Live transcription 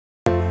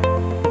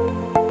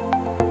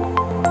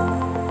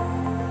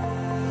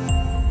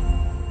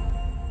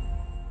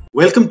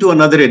Welcome to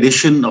another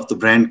edition of The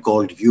Brand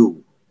Called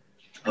You,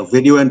 a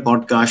video and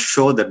podcast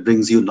show that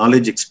brings you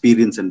knowledge,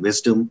 experience, and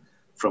wisdom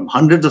from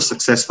hundreds of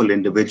successful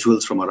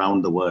individuals from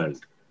around the world.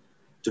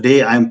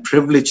 Today, I am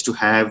privileged to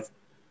have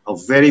a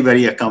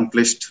very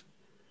accomplished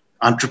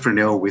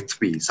entrepreneur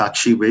with me,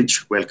 Sakshi.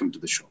 Welcome to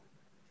the show.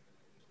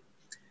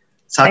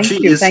 Thank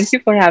you. Thank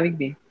you for having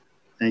me.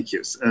 Thank you.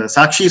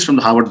 Sakshi is from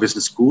the Harvard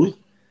Business School.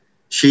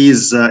 She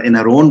is, in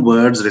her own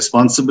words,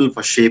 responsible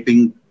for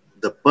shaping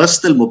the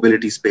personal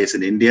mobility space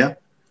in India.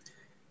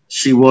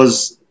 She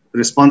was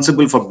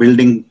responsible for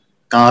building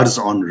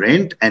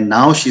Carzonrent, and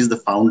now she's the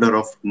founder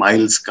of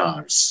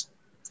Mylescars.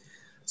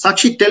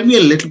 Sakshi, tell me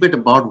a little bit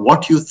about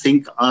what you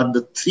think are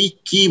the three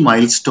key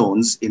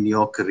milestones in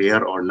your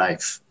career or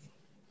life.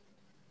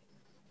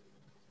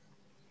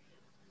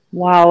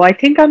 Wow, I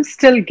think I'm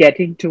still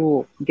getting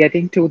to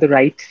the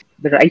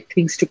right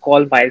things to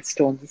call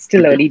milestones. It's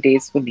still early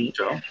days for me.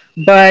 Sure.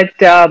 But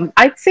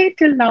I'd say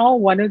till now,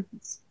 one of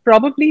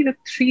probably the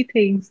three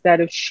things that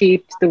have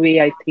shaped the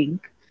way I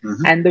think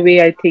and the way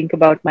I think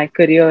about my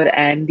career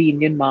and the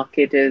Indian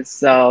market is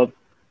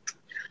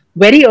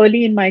very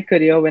early in my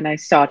career. When I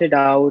started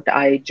out,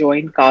 I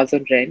joined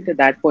Carzonrent. At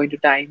that point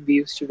of time, we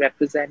used to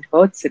represent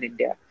Hertz in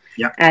India.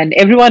 Yeah. And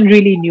everyone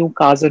really knew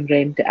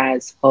Carzonrent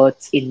as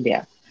Hertz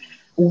India.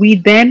 We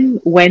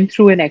then went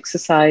through an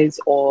exercise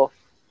of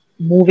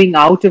moving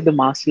out of the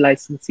master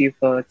licensee of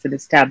Hertz and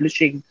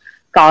establishing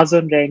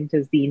Carzonrent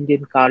as the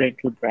Indian car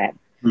rental brand.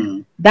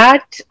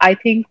 That, I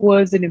think,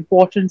 was an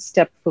important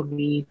step for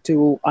me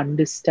to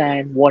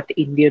understand what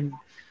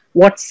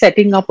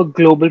setting up a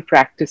global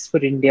practice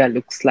for India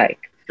looks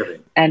like.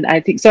 Correct. And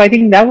I think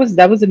that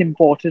was an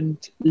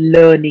important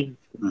learning.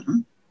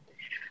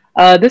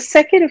 The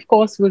second, of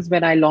course, was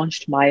when I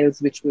launched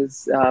Miles, which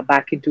was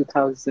back in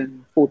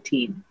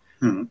 2014.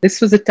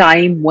 This was a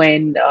time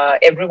when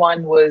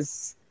everyone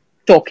was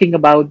talking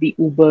about the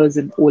Ubers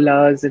and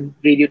Olas and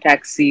radio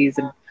taxis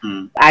and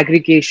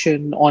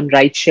aggregation on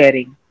ride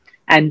sharing.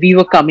 And we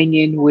were coming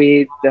in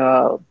with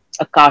a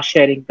car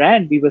sharing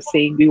brand. We were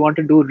saying we want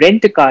to do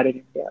rent a car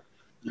in India.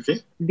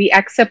 Okay. The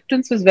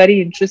acceptance was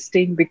very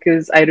interesting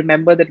because I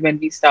remember that when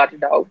we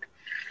started out,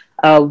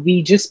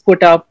 we just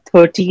put up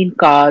 13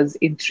 cars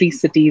in 3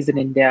 cities in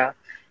India,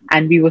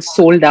 and we were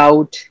sold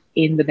out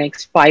in the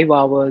next 5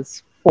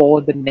 hours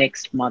for the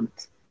next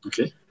month.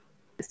 Okay.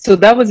 So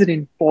that was an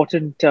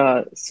important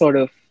sort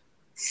of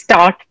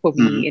start for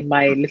me in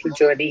my little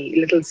journey,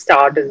 little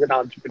start as an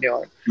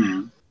entrepreneur.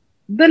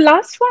 The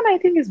last one, I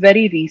think, is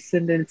very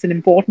recent, and it's an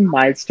important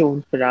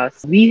milestone for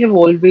us. We have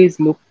always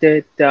looked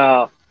at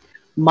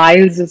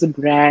Miles as a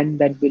brand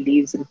that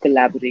believes in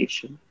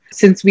collaboration.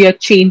 Since we are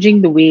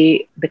changing the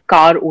way the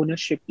car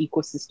ownership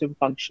ecosystem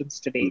functions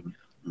today,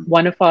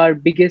 one of our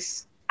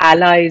biggest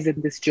allies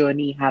in this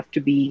journey have to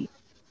be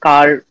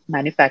car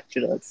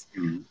manufacturers.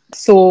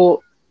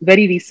 So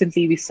very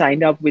recently, we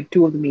signed up with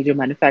 2 of the major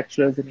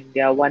manufacturers in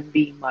India, one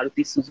being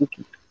Maruti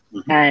Suzuki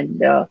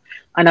and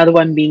another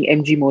one being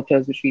MG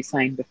Motors, which we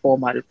signed before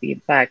Maruti, in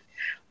fact.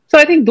 So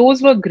I think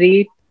those were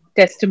great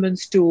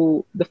testaments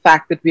to the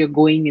fact that we are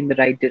going in the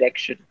right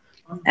direction.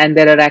 And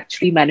there are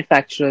actually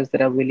manufacturers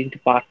that are willing to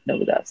partner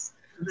with us.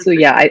 So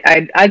yeah,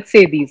 I'd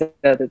say these are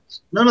the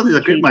these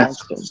are great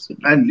milestones.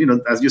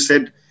 And, as you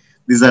said,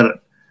 these are,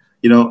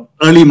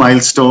 early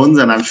milestones,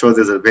 and I'm sure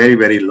there's a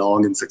very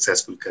long and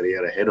successful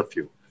career ahead of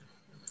you.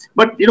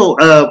 But,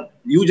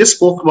 you just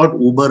spoke about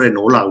Uber and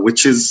Ola,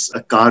 which is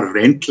a car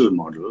rental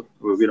model,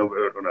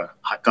 on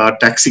a car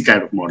taxi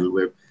kind of model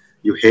where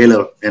you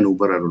hail an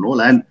Uber or an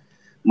Ola. And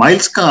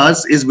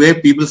Mylescars is where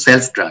people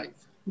self-drive.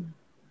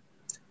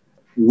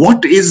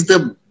 What is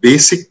the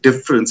basic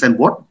difference, and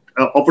what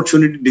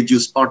opportunity did you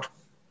spot?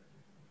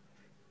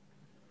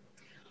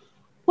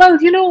 Well,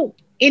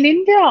 in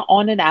India,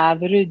 on an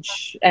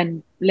average,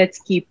 and let's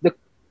keep the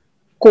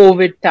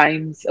COVID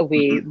times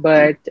away,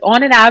 but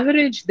on an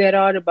average, there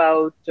are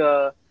about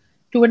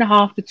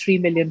 2.5 to 3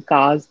 million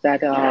cars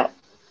that are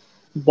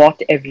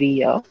bought every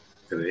year.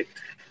 Correct.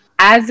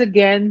 As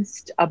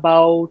against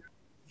about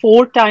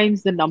 4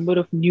 times the number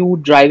of new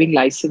driving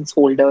license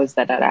holders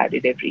that are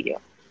added every year.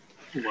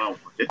 Wow.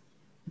 Okay.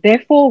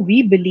 Therefore,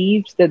 we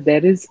believed that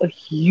there is a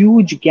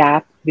huge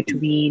gap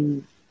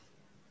between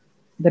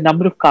the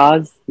number of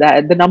cars,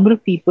 the number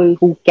of people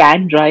who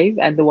can drive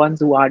and the ones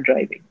who are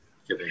driving.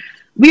 Correct.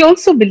 We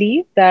also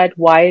believe that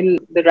while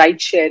the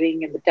ride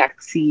sharing and the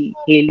taxi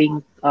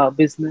hailing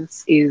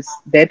business is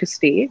there to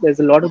stay, there's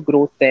a lot of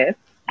growth there.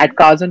 At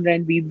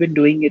Carzonrent, we've been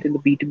doing it in the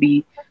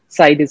B2B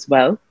side as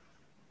well.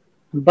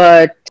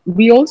 But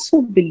we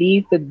also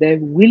believe that there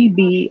will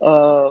be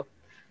a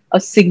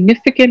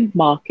significant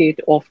market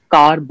of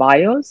car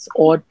buyers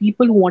or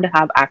people who want to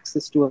have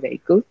access to a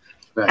vehicle.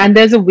 Right. And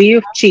there's a way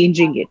of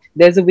changing it.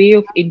 There's a way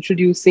of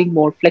introducing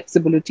more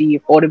flexibility,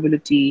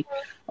 affordability,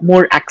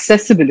 more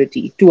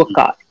accessibility to a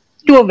car,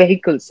 to a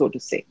vehicle, so to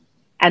say.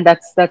 And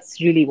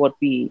that's really what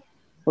we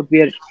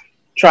are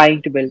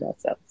trying to build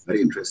ourselves.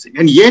 Very interesting.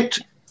 And yet,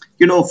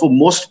 for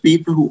most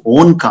people who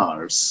own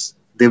cars,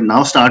 they've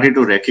now started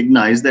to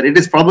recognize that it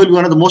is probably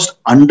one of the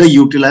most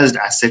underutilized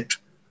asset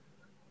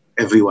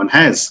everyone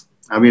has.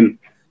 I mean,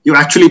 you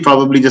actually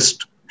probably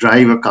just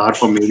drive a car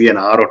for maybe an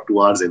hour or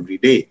 2 hours every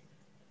day.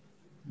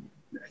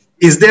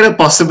 Is there a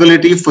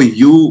possibility for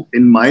you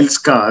in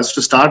Mylescars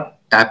to start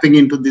tapping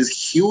into these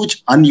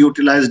huge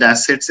unutilized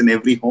assets in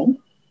every home?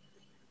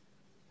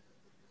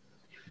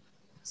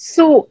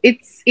 So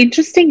it's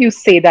interesting you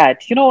say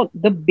that.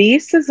 The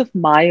basis of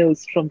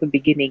Miles from the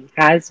beginning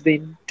has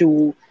been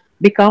to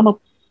become a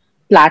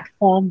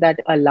platform that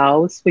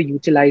allows for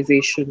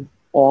utilization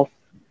of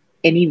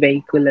any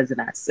vehicle as an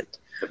asset.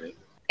 Correct.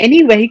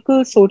 Any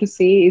vehicle, so to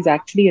say, is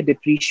actually a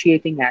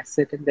depreciating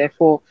asset, and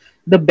therefore,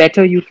 the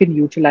better you can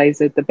utilize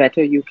it, the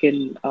better you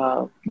can,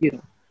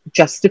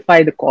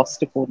 justify the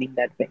cost of owning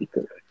that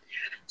vehicle.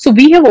 So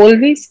we have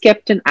always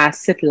kept an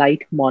asset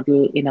light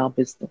model in our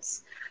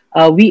business.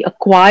 We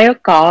acquire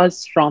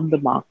cars from the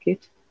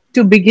market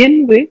to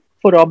begin with,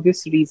 for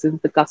obvious reasons.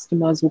 The car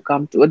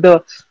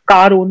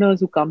owners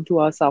who come to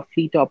us are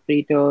fleet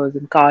operators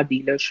and car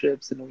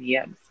dealerships and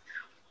OEMs.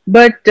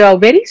 But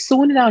very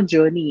soon in our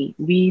journey,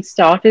 we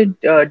started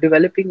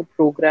developing a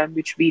program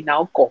which we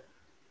now call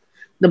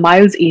the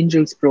Miles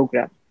Angels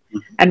program.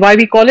 And why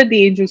we call it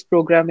the Angels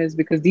program is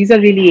because these are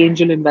really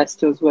angel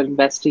investors who are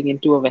investing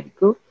into a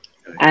vehicle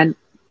and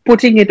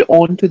putting it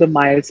onto the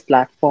Miles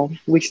platform,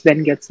 which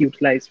then gets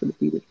utilized for the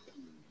period.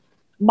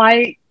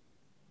 My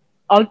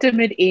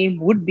ultimate aim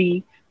would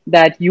be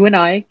that you and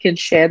I can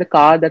share the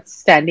car that's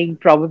standing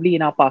probably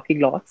in our parking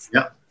lots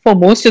for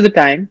most of the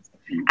time,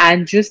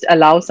 and just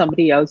allow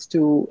somebody else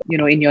to,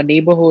 in your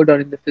neighborhood or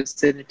in the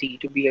vicinity,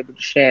 to be able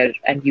to share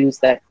and use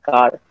that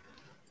car.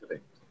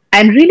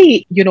 And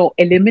really,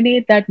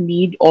 eliminate that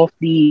need of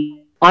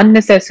the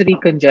unnecessary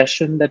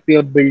congestion that we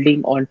are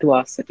building onto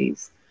our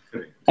cities,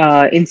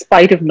 in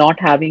spite of not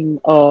having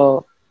a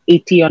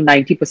 80 or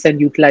 90%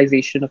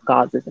 utilization of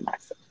cars as an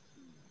asset.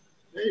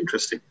 Very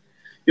interesting.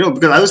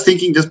 Because I was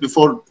thinking just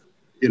before,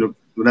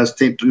 when I was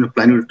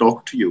planning to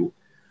talk to you,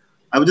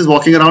 I was just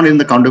walking around in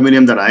the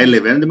condominium that I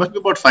live in. There must be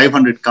about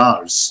 500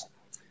 cars.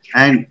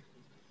 And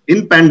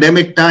in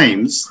pandemic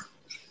times,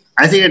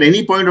 I think at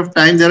any point of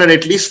time, there are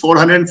at least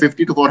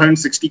 450 to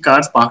 460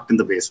 cars parked in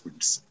the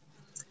basements.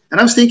 And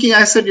I was thinking,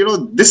 I said,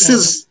 this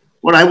is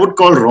what I would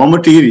call raw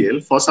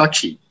material for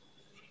Sakshi.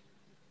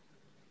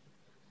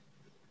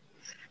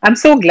 I'm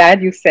so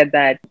glad you said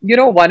that.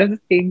 One of the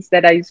things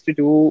that I used to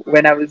do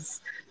when I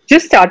was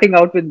just starting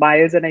out with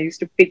buyers, and I used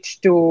to pitch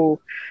to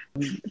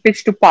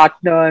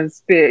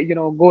partners,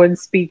 go and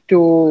speak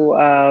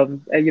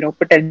to,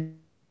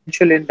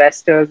 potential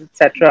investors,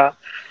 etc.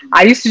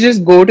 I used to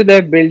just go to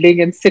their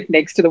building and sit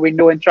next to the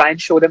window and try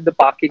and show them the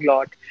parking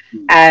lot.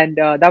 And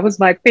that was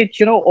my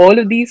pitch. All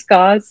of these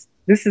cars,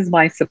 this is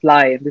my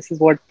supply, and this is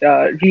what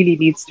really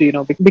needs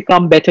to,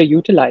 become better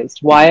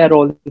utilized. Why are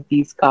all of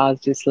these cars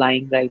just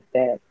lying right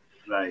there?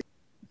 Right.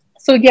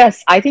 So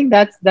yes, I think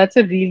that's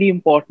a really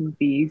important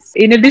piece.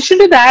 In addition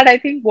to that, I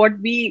think what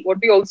we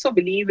also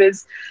believe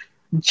is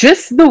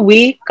just the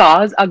way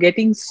cars are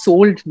getting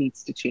sold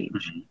needs to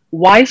change.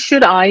 Why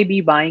should I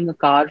be buying a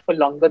car for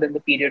longer than the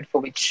period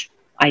for which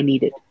I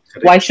need it?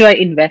 Correct. Why should I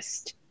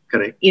invest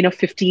in a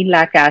 15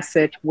 lakh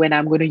asset when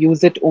I'm going to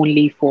use it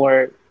only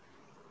for,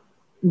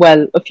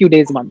 a few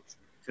days a month?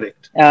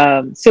 Correct.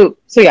 So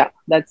yeah,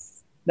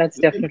 that's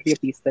definitely a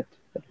piece that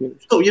we'll.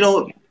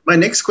 So, my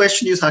next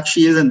question is,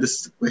 Sakshi, and this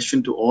is a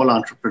question to all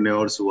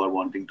entrepreneurs who are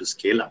wanting to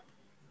scale up.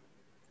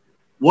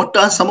 What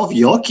are some of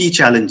your key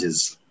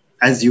challenges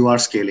as you are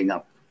scaling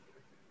up?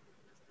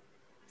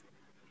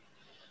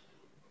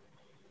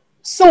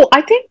 So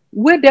I think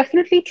we're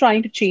definitely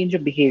trying to change a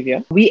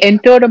behavior. We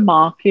entered a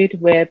market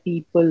where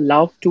people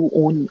love to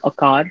own a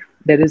car.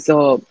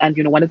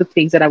 One of the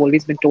things that I've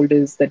always been told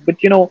is that, but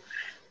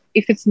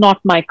if it's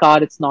not my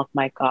car, it's not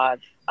my car.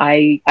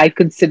 I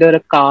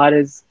consider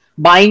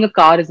buying a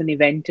car as an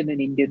event in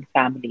an Indian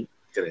family.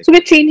 Correct. So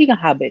we're changing a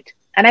habit.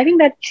 And I think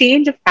that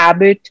change of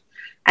habit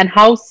and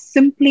how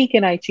simply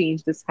can I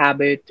change this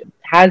habit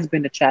has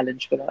been a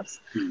challenge for us.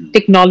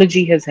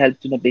 Technology has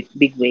helped in a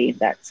big way in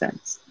that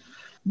sense.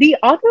 The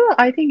other,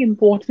 I think,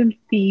 important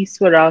piece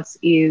for us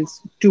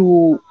is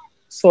to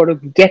sort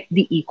of get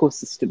the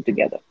ecosystem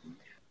together.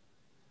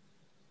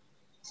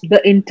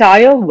 The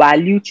entire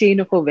value chain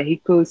of a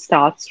vehicle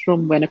starts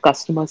from when a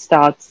customer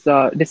starts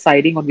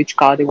deciding on which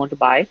car they want to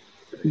buy,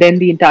 then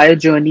the entire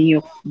journey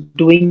of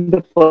doing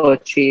the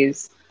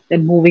purchase,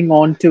 then moving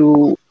on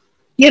to,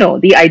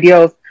 the idea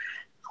of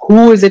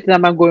who is it that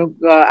am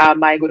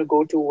I going to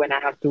go to when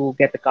I have to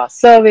get the car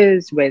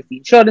serviced, where's the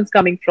insurance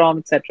coming from,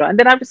 etc. And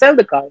then I have to sell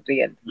the car at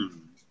the end.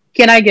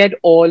 Can I get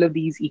all of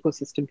these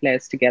ecosystem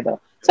players together?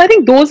 So I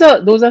think those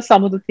are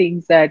some of the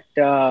things that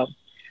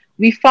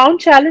we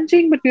found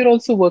challenging, but we're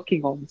also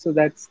working on. So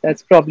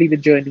that's probably the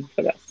journey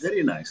for us.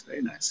 Very nice,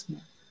 very nice. Yeah.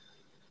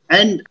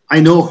 And I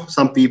know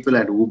some people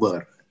at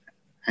Uber,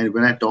 and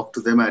when I talk to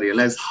them, I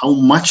realize how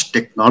much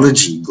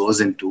technology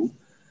goes into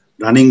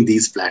running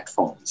these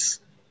platforms.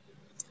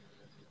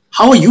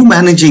 How are you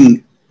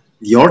managing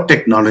your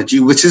technology,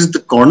 which is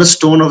the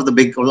cornerstone of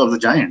the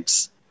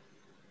giants?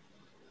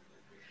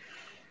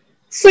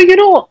 So,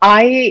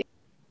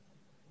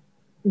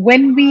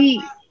 when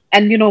we,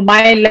 and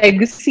my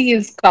legacy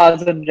is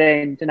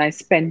Carzonrent, and I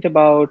spent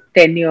about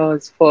 10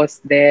 years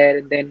first there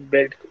and then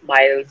built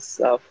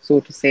Miles, so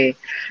to say.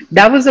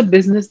 That was a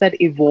business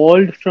that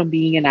evolved from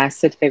being an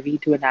asset heavy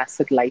to an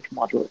asset light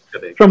model,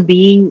 Correct. from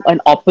being an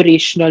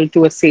operational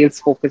to a sales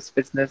focused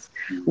business,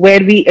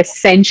 where we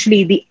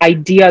essentially, the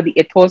idea, the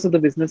ethos of the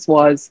business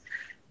was,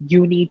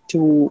 you need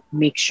to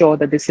make sure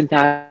that this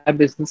entire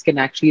business can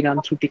actually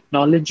run through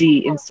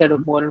technology instead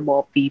of more and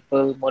more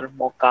people, more and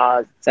more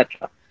cars,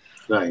 etc.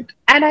 Right.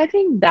 And I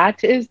think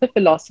that is the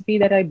philosophy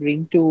that I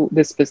bring to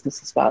this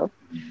business as well.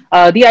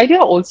 The idea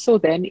also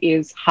then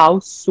is how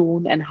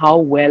soon and how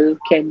well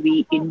can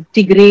we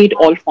integrate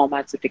all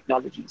formats of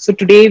technology. So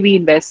today we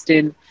invest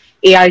in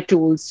AI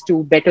tools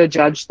to better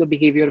judge the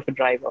behavior of a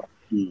driver.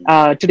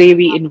 Today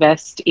we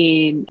invest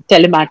in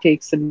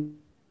telematics and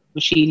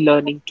machine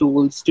learning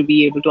tools to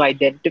be able to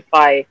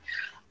identify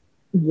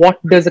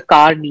what does a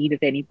car need at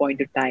any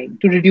point of time,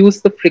 to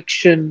reduce the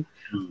friction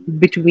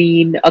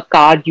between a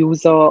car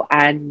user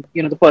and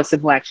the person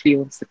who actually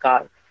owns the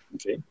car.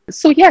 Okay.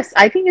 So yes,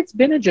 I think it's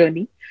been a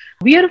journey.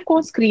 We are of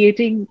course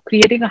creating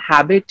a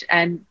habit,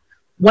 and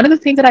one of the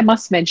things that I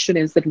must mention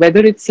is that whether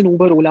it's an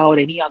Uber, Ola, or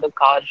any other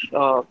car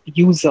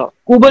user,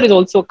 Uber is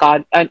also a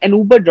car, an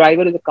Uber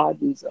driver is a car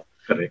user.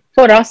 Correct.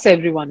 For us,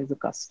 everyone is a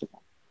customer.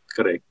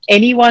 Correct.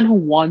 Anyone who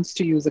wants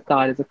to use a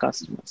car is a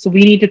customer. So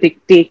we need to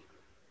take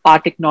our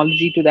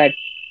technology to that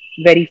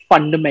very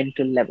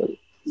fundamental level.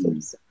 So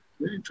to say.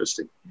 Very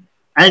interesting.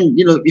 And,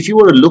 if you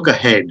were to look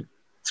ahead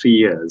 3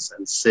 years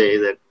and say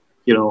that,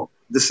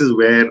 this is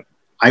where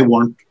I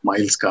want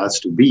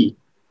Mylescars to be,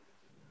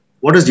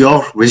 what is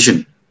your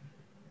vision?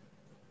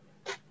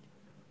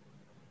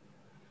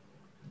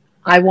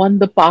 I want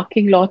the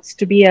parking lots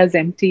to be as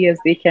empty as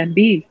they can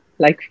be,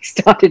 like we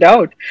started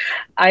out.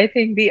 I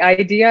think the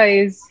idea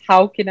is,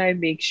 how can I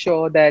make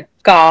sure that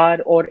car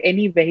or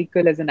any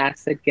vehicle as an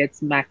asset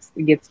gets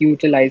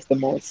utilized the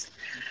most?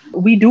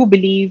 We do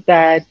believe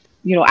that,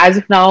 as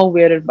of now,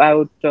 we're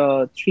about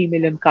 3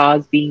 million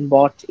cars being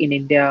bought in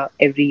India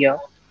every year.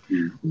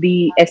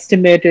 The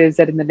estimate is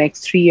that in the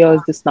next 3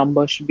 years, this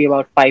number should be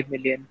about 5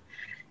 million.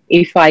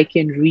 If I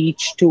can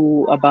reach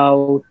to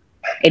about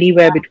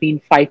anywhere between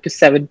 5 to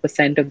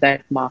 7% of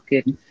that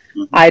market,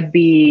 I'd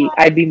be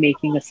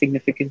making a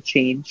significant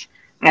change,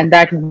 and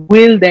that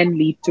will then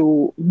lead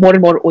to more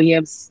and more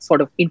OEMs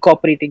sort of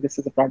incorporating this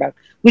as a product,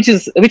 which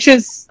is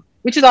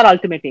our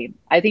ultimate aim.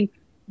 I think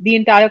the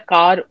entire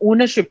car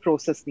ownership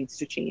process needs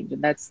to change,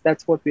 and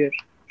that's what we're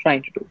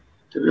trying to do.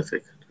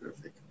 Terrific.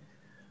 Terrific.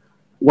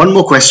 One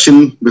more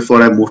question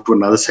before I move to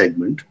another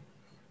segment.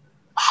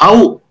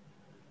 How,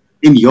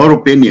 in your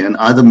opinion,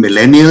 are the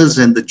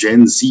millennials and the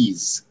Gen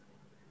Zs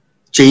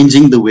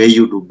changing the way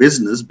you do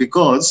business?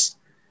 Because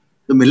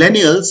the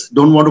millennials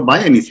don't want to buy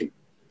anything.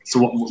 So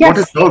what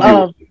is Yes. your view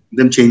of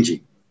them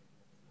changing?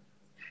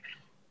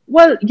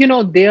 Well,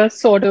 they are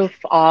sort of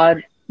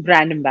our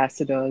brand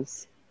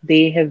ambassadors.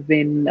 They have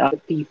been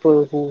the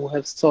people who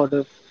have sort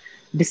of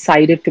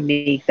decided to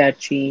make that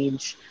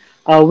change.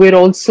 We're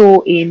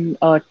also in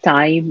a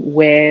time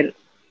where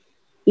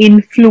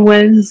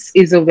influence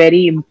is a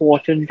very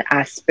important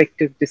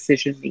aspect of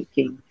decision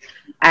making,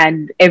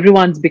 and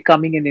everyone's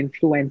becoming an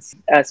influence,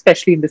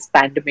 especially in this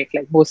pandemic.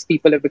 Like, most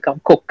people have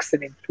become cooks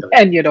and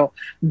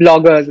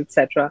bloggers,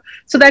 etc.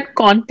 So that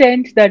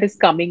content that is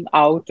coming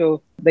out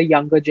of the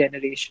younger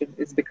generation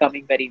is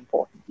becoming very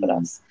important for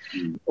us.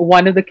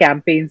 One of the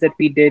campaigns that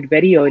we did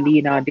very early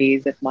in our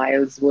days at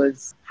Miles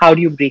was, how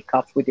do you break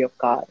up with your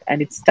car?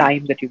 And it's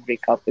time that you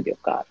break up with your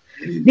car.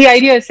 The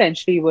idea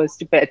essentially was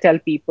to tell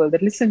people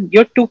that, listen,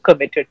 you're too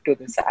committed to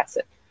this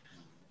asset.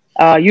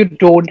 You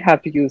don't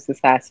have to use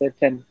this asset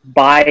and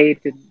buy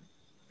it and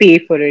pay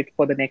for it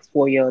for the next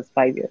 4 years,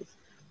 5 years.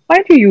 Why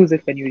don't you use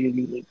it when you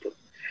really need to?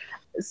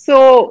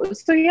 So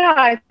yeah,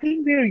 I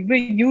think we're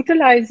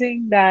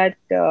utilizing that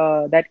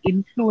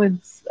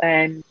influence,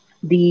 and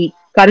the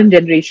current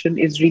generation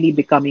is really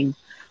becoming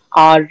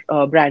our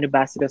brand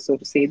ambassador, so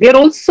to say. They're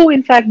also,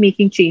 in fact,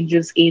 making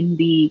changes in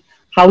the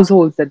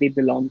households that they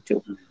belong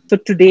to. So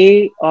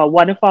today,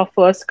 one of our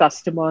first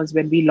customers,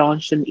 when we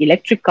launched an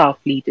electric car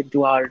fleet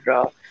into our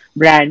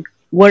brand,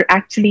 were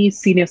actually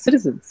senior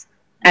citizens.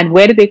 And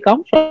where did they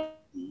come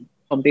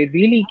from? They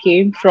really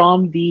came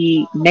from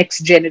the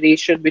next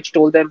generation, which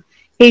told them,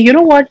 hey, you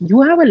know what?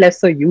 You have a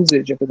lesser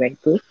usage of the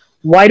vehicle.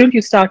 Why don't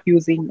you start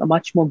using a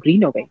much more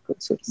greener vehicle,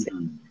 so to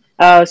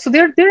say? So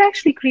they're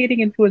actually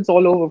creating influence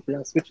all over for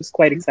us, which is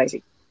quite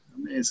exciting.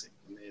 Amazing,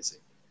 amazing.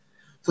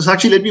 So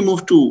Sakshi, let me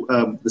move to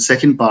the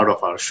second part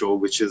of our show,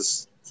 which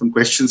is some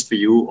questions for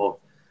you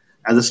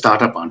as a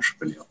startup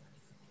entrepreneur.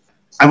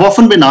 I've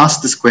often been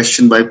asked this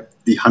question by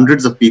the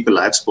hundreds of people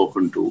I've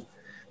spoken to,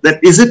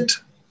 that is it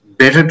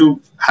better to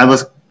have a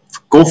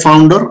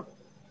co-founder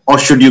or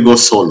should you go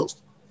solo?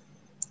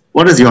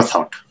 What is your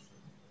thought?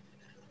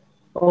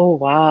 Oh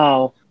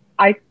wow.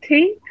 I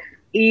think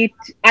it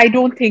I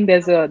don't think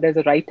there's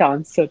a right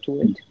answer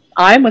to it.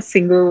 I'm a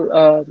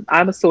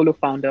solo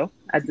founder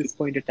at this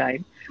point of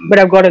time, but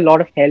I've got a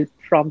lot of help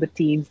from the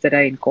teams that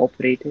I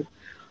incorporated.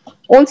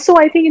 Also,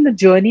 I think in the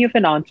journey of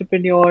an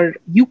entrepreneur,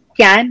 you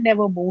can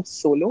never move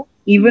solo. Mm,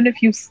 Even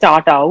if you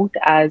start out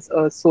as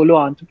a solo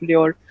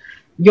entrepreneur,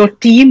 your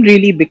team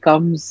really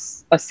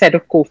becomes a set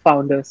of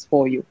co-founders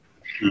for you.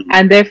 mm,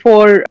 And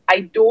therefore,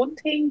 I don't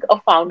think a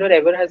founder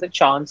ever has a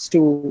chance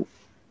to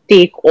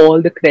take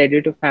all the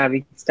credit of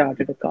having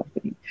started a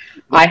company.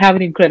 I okay. have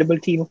an incredible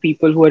team of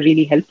people who are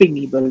really helping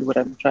me build what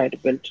I'm trying to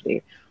build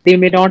today. They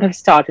may not have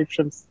started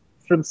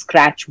from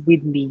scratch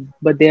with me,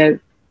 but they're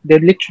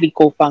literally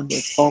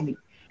co-founders for me.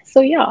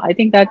 So yeah, I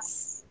think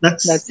that's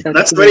That's the a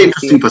way very I see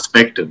interesting it.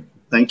 perspective.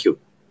 Thank you.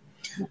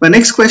 My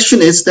next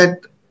question is that,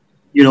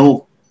 you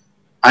know,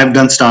 I've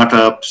done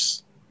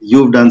startups,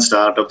 you've done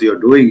startups, you're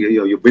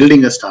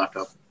building a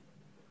startup.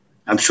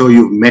 I'm sure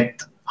you've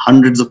met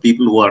hundreds of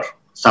people who are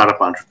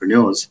startup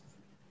entrepreneurs.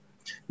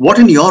 What,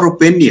 in your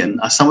opinion,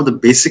 are some of the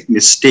basic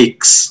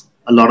mistakes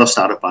a lot of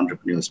startup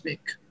entrepreneurs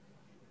make?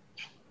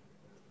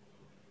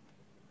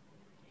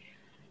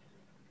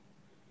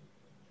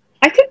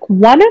 I think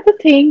one of the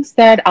things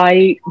that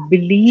I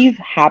believe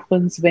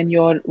happens when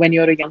you're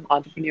a young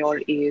entrepreneur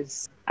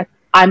is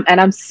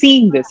I'm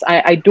seeing this.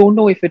 I don't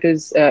know if it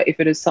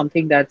is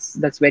something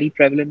that's very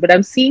prevalent, but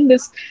I'm seeing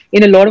this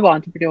in a lot of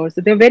entrepreneurs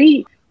that they're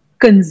very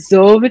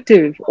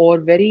conservative or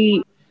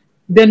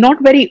they're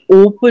not very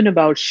open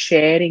about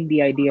sharing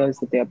the ideas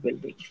that they're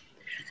building.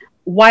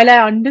 While I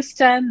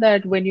understand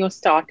that when you're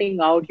starting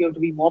out, you have to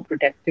be more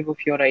protective of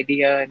your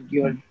idea and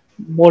you're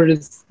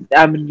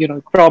I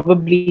mean,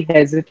 probably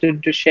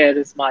hesitant to share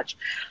as much.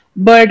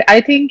 But I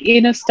think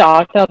in a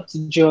startup's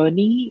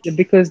journey,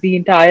 because the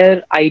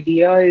entire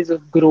idea is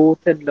of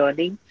growth and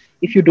learning,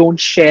 if you don't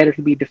share,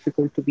 it'll be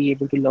difficult to be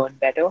able to learn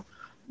better.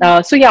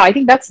 So yeah, I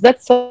think that's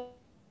sort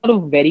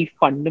of very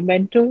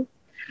fundamental.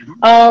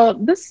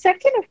 The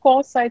second, of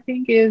course, I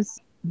think is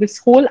this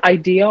whole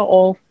idea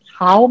of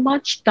how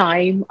much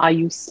time are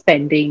you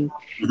spending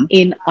Mhm.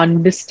 in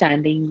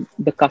understanding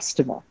the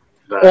customer,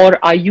 Right. or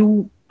are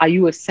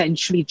you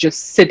essentially just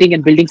sitting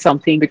and building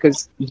something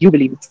because you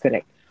believe it's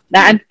correct?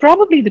 Mm. And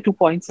probably the two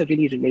points are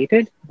really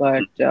related,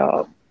 but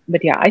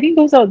yeah, I think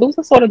those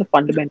are sort of the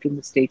fundamental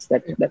mistakes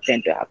that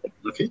tend to happen.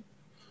 Okay.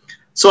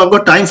 So I've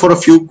got time for a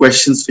few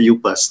questions for you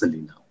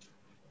personally now.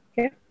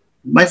 Okay.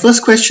 My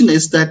first question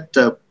is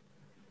that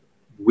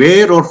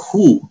where or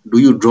who do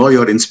you draw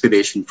your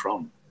inspiration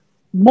from?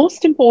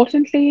 Most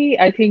importantly,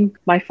 I think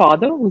my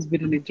father, who's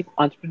been an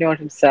entrepreneur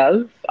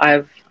himself,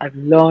 I've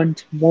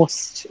learned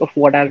most of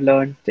what I've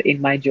learned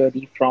in my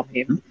journey from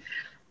him,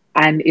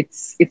 and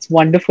it's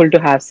wonderful to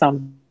have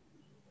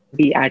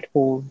somebody at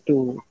home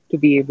to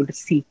be able to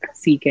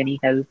seek any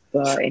help,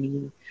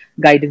 any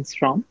guidance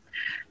from,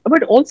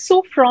 but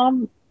also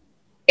from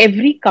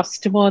every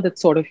customer that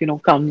sort of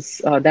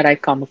comes that I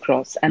come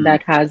across and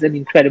that Mm. has an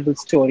incredible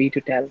story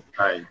to tell.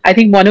 Right. I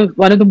think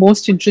one of the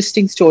most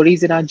interesting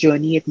stories in our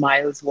journey at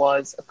Miles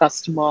was a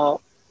customer.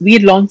 We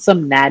had launched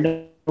some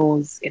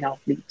nanos in our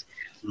fleet,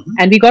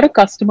 and we Mhm. got a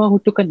customer who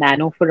took a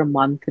nano for a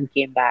month and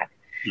came back.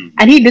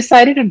 And Mhm. he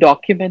decided to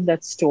document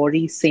that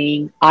story,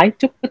 saying, "I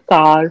took the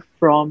car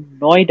from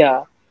Noida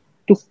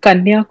to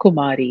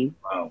Kanyakumari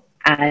Wow.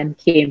 and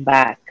came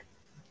back."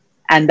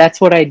 And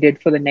that's what I did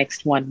for the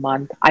next 1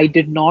 month. I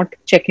did not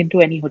check into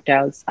any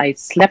hotels. I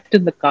slept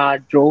in the car,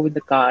 drove in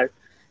the car,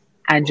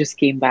 and just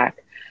came back.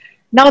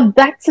 Now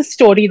that's a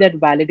story that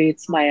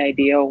validates my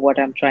idea of what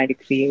I'm trying to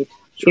create.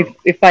 Sure.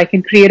 If I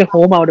can create a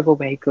home out of a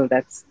vehicle,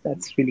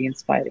 that's really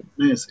inspiring.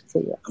 Amazing. So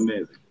yes.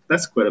 Amazing.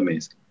 That's quite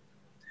amazing.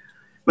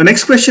 My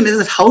next question is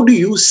that how do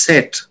you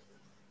set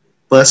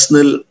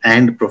personal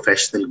and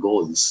professional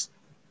goals?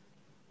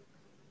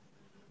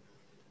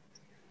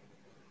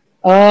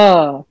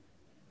 Uh,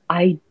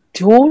 I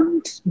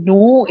don't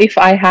know if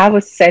I have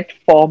a set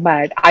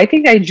format. I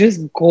think I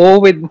just go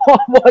with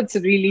what's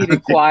really Okay.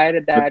 required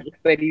at that Okay.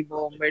 very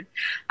moment.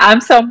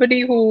 I'm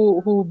somebody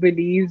who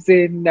believes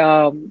in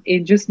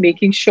just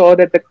making sure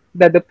that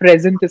the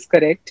present is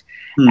correct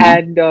Mhm.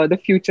 and the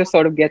future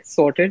sort of gets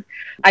sorted.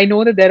 I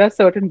know that there are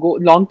certain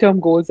long-term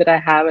goals that I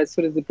have as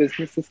far as the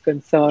business is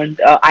concerned.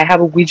 I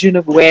have a vision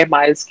of where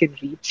Miles can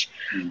reach,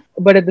 Mhm.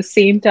 but at the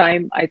same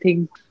time, I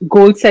think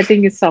goal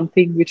setting is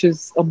something which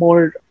is a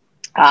more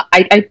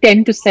I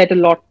tend to set a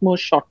lot more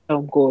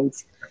short-term goals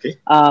Okay.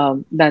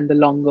 than the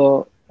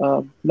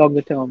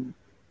longer-term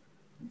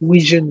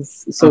visions,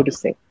 so to Okay.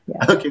 say.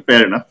 Yeah. Okay.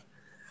 Fair enough.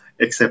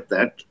 Accept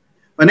that.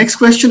 My next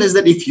question is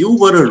that if you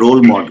were a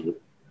role model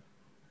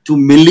to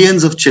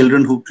millions of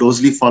children who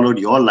closely followed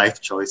your life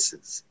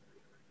choices,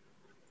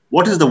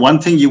 what is the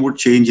one thing you would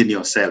change in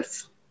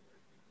yourself?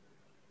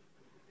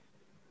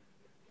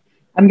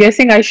 I'm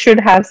guessing I should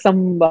have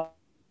some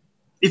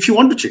If you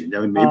want to change, I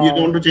mean, maybe you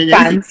don't want to change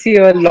anything.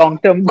 fancier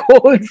long-term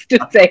goals to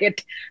say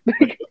it.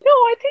 But no,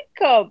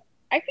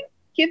 I think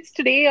kids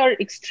today are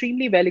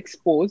extremely well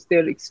exposed.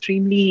 They're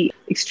extremely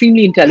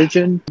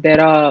intelligent. There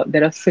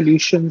are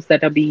solutions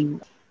that are being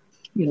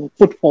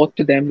put forth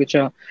to them which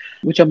are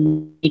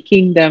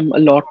making them a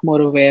lot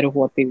more aware of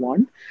what they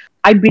want.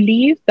 I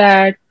believe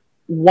that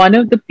one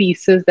of the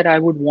pieces that I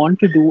would want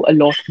to do a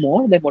lot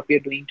more than what we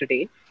are doing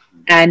today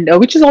and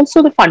which is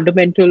also the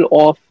fundamental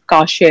of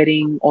car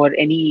sharing or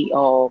any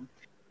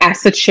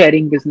asset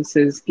sharing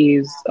businesses,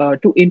 is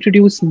to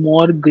introduce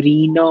more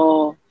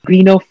greener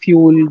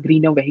fuel,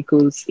 greener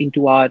vehicles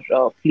into our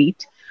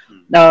fleet,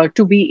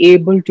 to be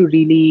able to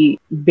really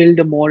build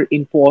a more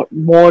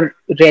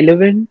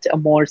relevant, a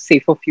more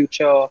safer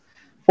future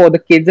for the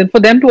kids, and for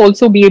them to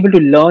also be able to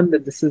learn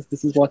that this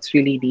is what's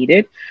really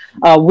needed.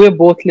 We're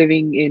both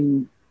living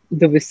in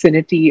the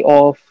vicinity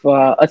of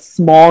a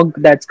smog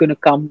that's going to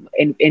come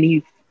in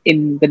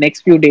the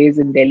next few days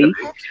in Delhi.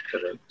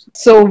 Correct.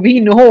 So we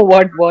know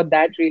what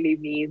that really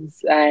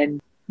means,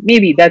 and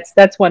maybe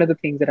that's one of the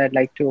things that I'd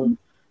like to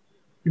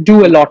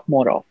do a lot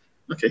more of.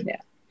 Okay. Yeah.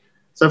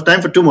 So I have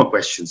time for two more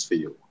questions for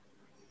you.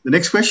 The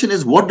next question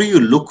is, what do you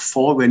look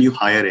for when you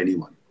hire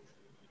anyone?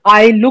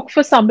 I look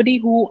for somebody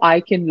who I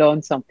can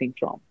learn something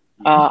from.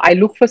 I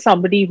look for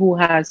somebody who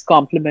has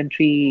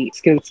complementary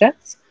skill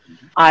sets.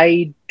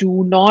 I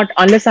do not,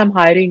 unless I'm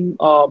hiring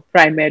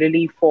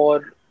primarily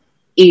for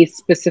a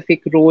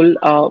specific role,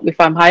 if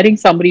I'm hiring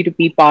somebody to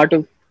be part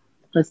of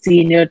a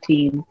senior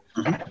team,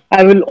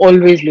 I will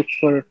always look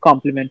for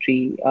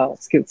complementary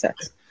skill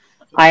sets.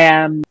 I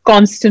am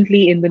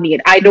constantly in the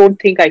need. I don't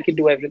think I can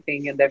do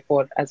everything, and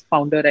therefore, as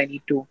founder, I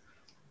need to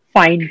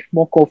find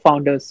more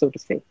co-founders, so to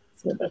say.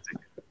 So that's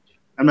my.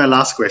 And my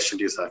last question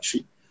to you,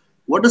 Sakshi,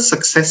 what does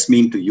success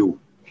mean to you?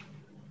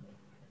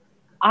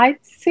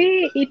 I'd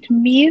say it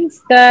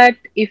means that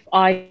if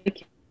I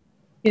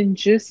can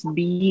just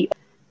be,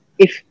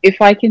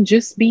 if I can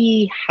just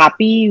be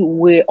happy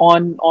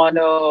on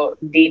a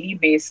daily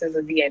basis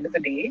at the end of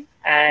the day,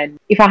 and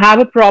if I have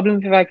a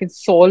problem, if I can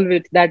solve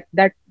it,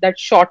 that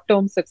short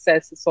term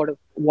success is sort of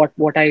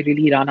what I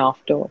really run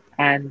after,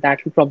 and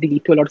that will probably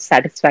lead to a lot of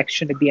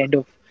satisfaction at the end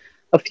of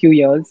a few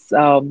years.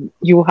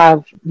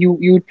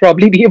 You'd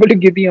probably be able to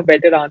give me a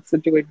better answer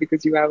to it,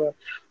 because you have a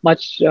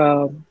much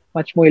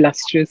much more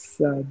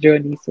illustrious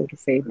journey, so to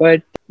say.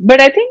 But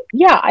I think,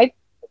 yeah, I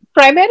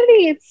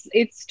primarily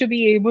it's to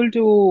be able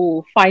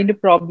to find a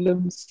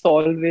problem,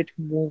 solve it,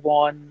 move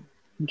on,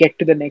 get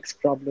to the next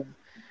problem.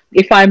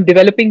 If I'm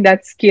developing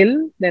that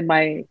skill, then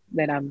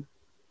I'm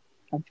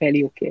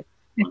fairly okay.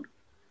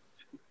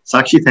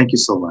 Sakshi, thank you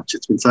so much.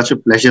 It's been such a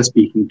pleasure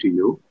speaking to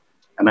you.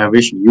 And I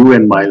wish you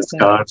and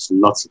Mylescars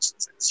lots of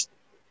success.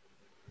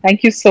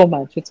 Thank you so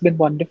much. It's been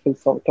wonderful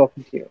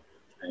talking to you.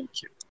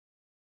 Thank you.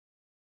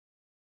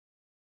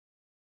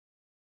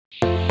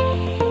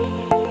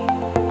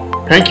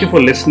 Thank you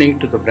for listening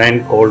to the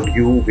Brand Called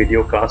You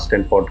videocast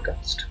and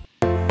podcast,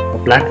 a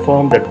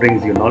platform that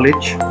brings you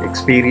knowledge,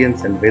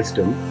 experience, and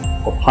wisdom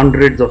of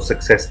hundreds of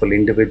successful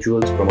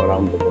individuals from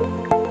around the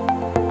world.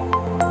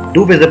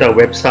 Do visit our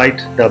website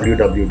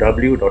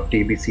www.tbcy.in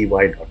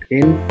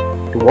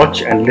to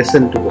watch and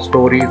listen to the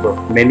stories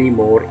of many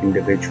more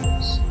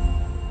individuals.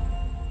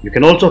 You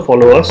can also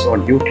follow us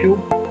on YouTube,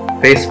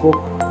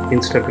 Facebook,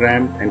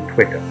 Instagram, and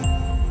Twitter.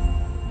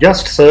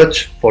 Just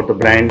search for the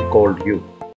Brand Called You.